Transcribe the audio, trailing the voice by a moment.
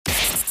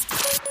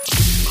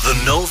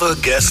The Nova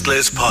Guest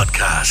List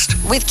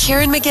Podcast. With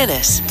Kieran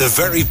McGuinness. The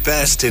very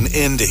best in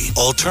indie,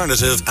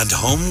 alternative and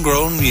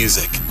homegrown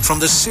music. From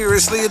the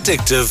seriously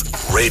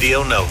addictive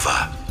Radio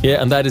Nova. Yeah,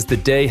 and that is The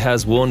Day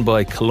Has Won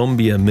by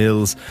Columbia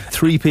Mills.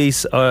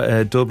 Three-piece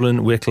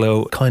Dublin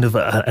Wicklow, kind of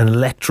an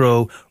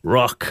electro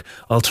rock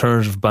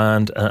alternative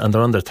band, and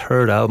they're on their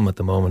third album at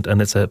the moment,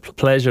 and it's a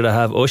pleasure to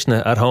have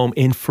Uisneagh at home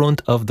in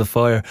front of the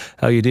fire.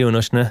 How are you doing,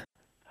 Uisneagh?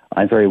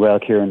 I'm very well,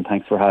 Kieran.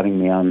 Thanks for having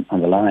me on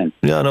the line.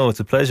 Yeah, no,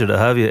 it's a pleasure to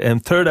have you.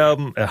 Third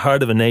album,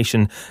 Heart of a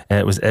Nation,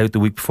 was out the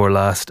week before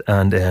last,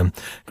 and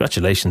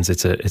congratulations.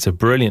 It's a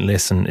brilliant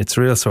listen. It's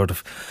real sort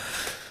of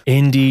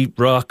indie,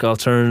 rock,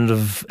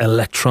 alternative,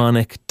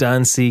 electronic,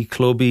 dancey,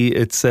 clubby.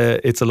 It's a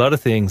lot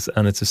of things,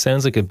 and it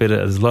sounds like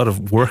there's a lot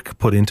of work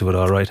put into it,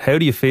 all right. How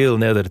do you feel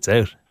now that it's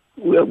out?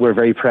 We're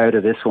very proud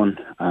of this one.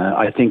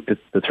 I think that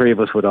the three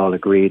of us would all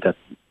agree that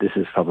this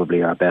is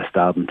probably our best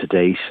album to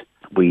date.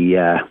 We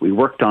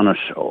worked on it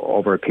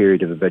over a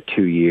period of about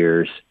 2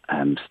 years,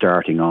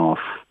 starting off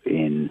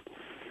in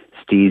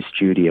Steve's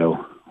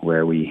studio,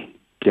 where we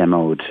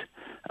demoed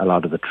a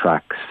lot of the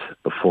tracks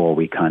before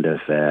we kind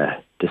of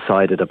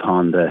decided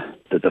upon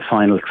the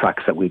final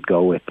tracks that we'd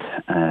go with,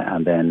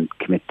 and then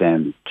commit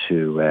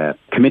to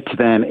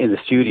them in the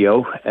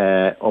studio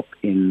up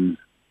in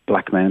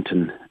Black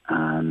Mountain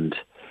and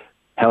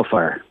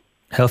Hellfire.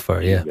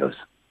 Hellfire, yeah. Studios.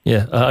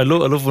 Yeah, I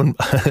love when,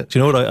 do you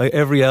know what,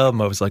 every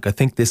album I was like, I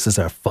think this is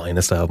our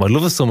finest album. I'd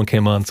love if someone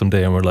came on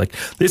someday and were like,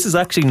 this is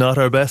actually not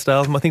our best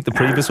album. I think the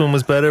previous one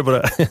was better,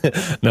 but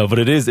no, but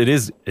it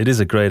is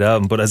a great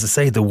album. But as I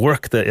say, the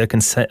work that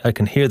I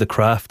can hear the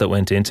craft that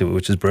went into it,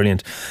 which is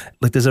brilliant.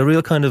 Like there's a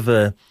real kind of,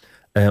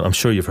 I'm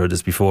sure you've heard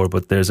this before,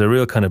 but there's a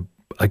real kind of,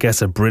 I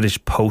guess, a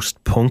British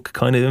post-punk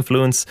kind of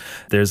influence.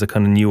 There's a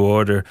kind of New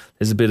Order.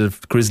 There's a bit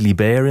of Grizzly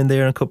Bear in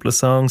there in a couple of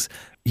songs.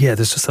 Yeah,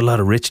 there's just a lot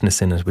of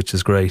richness in it, which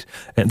is great.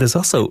 And there's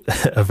also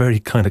a very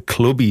kind of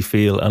clubby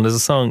feel. And there's a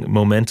song,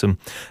 Momentum,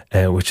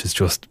 which is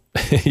just,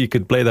 you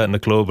could play that in a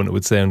club and it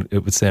would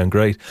sound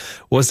great.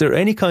 Was there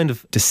any kind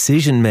of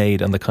decision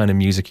made on the kind of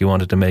music you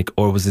wanted to make,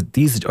 or was it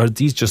these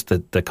just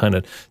the kind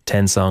of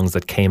 10 songs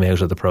that came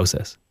out of the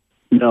process?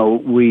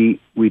 No, we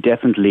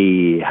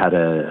definitely had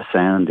a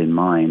sound in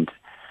mind.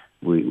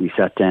 We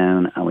sat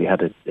down and we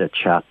had a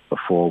chat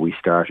before we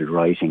started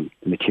writing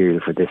material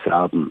for this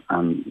album,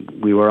 and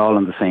we were all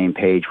on the same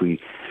page.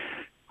 We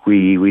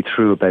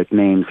threw about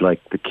names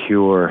like The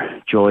Cure,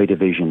 Joy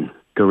Division,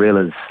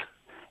 Gorillaz,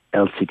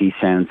 LCD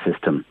Sound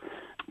System.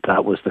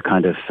 That was the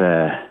kind of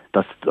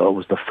that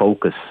was the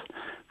focus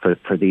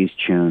for these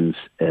tunes,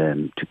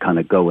 to kind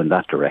of go in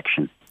that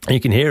direction. And you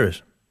can hear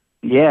it.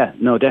 Yeah,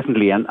 no,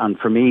 definitely. And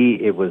for me,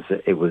 it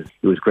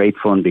was great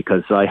fun,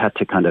 because I had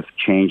to kind of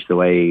change the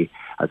way,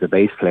 as a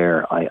bass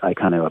player, I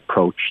kind of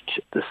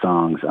approached the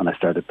songs, and I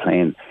started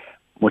playing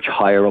much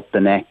higher up the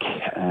neck,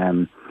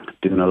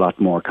 doing a lot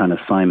more kind of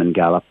Simon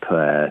Gallup,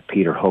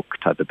 Peter Hook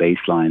type of bass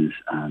lines,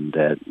 and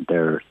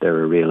they're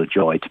a real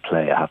joy to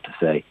play, I have to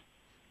say.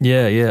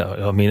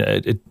 Yeah. I mean,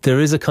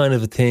 there is a kind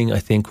of a thing, I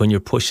think, when you're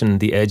pushing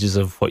the edges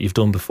of what you've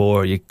done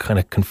before, you kind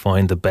of can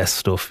find the best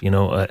stuff, you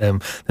know.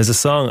 There's a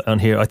song on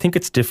here, I think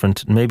it's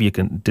different, maybe you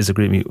can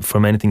disagree with me,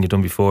 from anything you've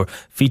done before.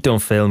 Feet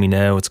Don't Fail Me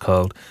Now, it's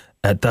called.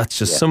 That's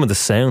just, some of the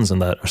sounds on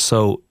that are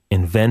so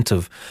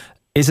inventive.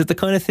 Is it the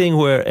kind of thing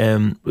where,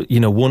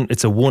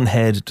 it's a one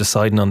head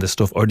deciding on this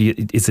stuff, or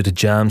is it a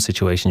jam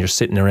situation? You're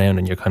sitting around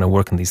and you're kind of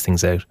working these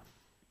things out?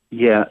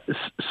 Yeah,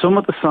 some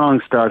of the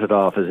songs started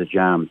off as a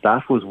jam.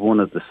 That was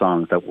one of the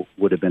songs that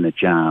would have been a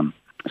jam.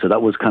 So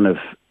that was kind of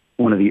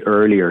one of the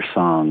earlier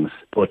songs.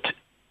 But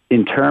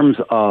in terms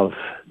of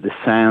the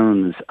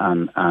sounds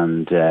and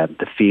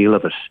the feel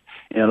of it,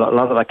 a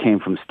lot of that came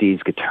from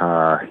Steve's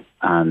guitar,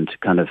 and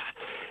kind of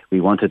we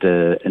wanted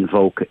to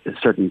invoke a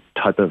certain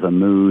type of a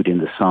mood in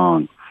the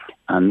song.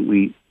 And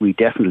we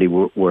definitely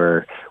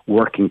were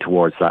working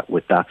towards that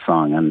with that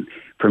song. And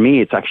for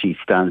me, it actually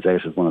stands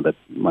out as one of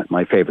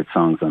my favourite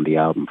songs on the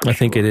album. I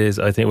think it is.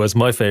 I think it was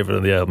my favourite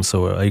on the album,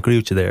 so I agree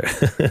with you there.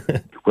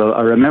 Well,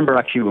 I remember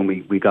actually when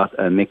we got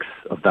a mix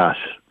of that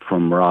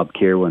from Rob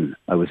Kieran,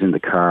 I was in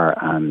the car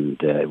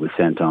and it was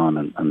sent on,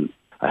 and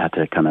I had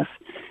to kind of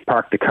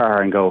park the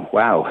car and go,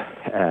 wow,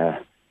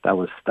 that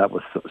was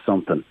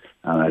something.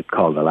 And I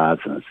called the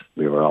lads, and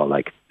we were all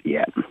like,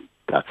 yeah,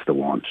 that's the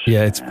one.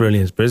 Yeah, it's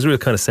brilliant. But it's a real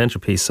kind of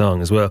centrepiece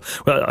song as well.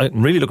 Well,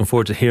 I'm really looking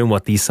forward to hearing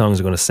what these songs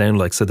are going to sound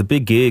like. So the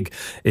big gig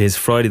is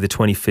Friday the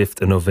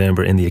 25th of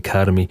November in the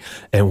Academy.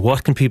 And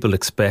what can people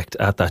expect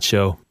at that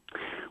show?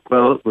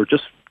 Well, we're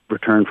just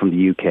returned from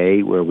the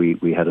UK, where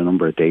we had a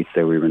number of dates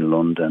there. We were in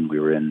London, we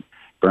were in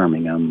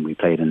Birmingham, we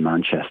played in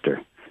Manchester.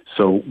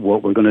 So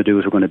what we're going to do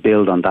is we're going to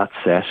build on that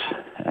set.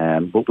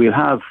 But we'll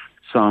have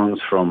songs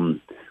from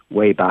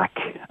way back,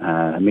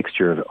 a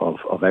mixture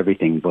of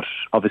everything, but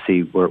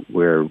obviously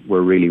we're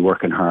really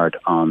working hard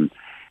on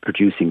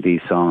producing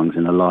these songs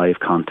in a live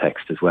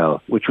context as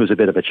well, which was a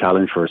bit of a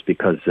challenge for us,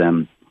 because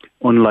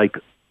unlike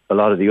a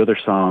lot of the other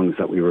songs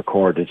that we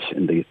recorded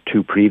in the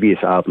two previous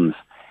albums,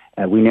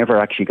 We never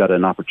actually got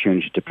an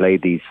opportunity to play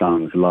these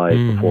songs live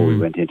before we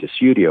went into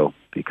studio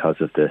because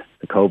of the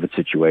COVID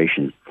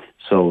situation.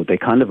 So they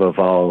kind of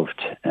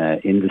evolved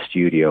in the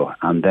studio,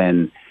 and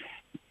then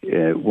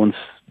once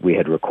we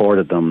had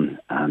recorded them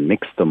and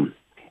mixed them,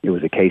 it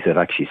was a case of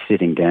actually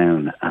sitting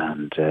down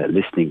and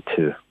listening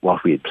to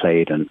what we had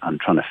played and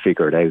trying to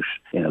figure it out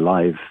in a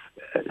live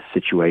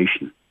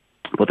situation.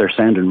 But they're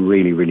sounding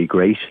really, really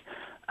great,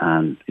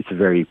 and it's a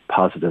very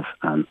positive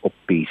and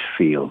upbeat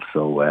feel.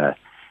 So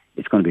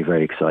it's going to be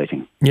very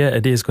exciting. Yeah,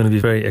 it is going to be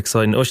very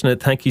exciting. Uisneagh,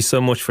 thank you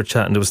so much for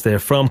chatting to us there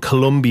from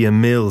Columbia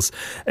Mills.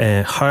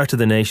 Heart of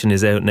the Nation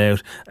is out now,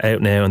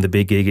 and the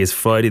big gig is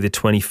Friday the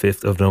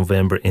 25th of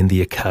November in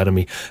the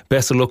Academy.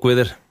 Best of luck with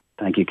it.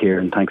 Thank you,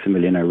 Kieran. Thanks a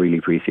million. I really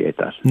appreciate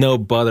that. No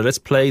bother. Let's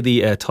play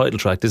the title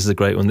track. This is a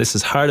great one. This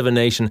is Heart of a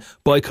Nation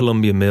by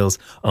Columbia Mills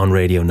on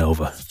Radio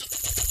Nova.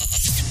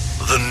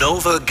 The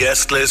Nova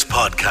Guest List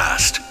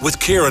Podcast with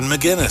Kieran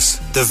McGuinness.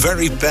 The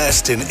very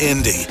best in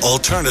indie,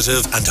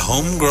 alternative and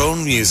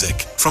homegrown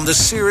music from the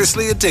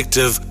seriously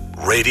addictive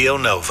Radio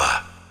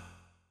Nova.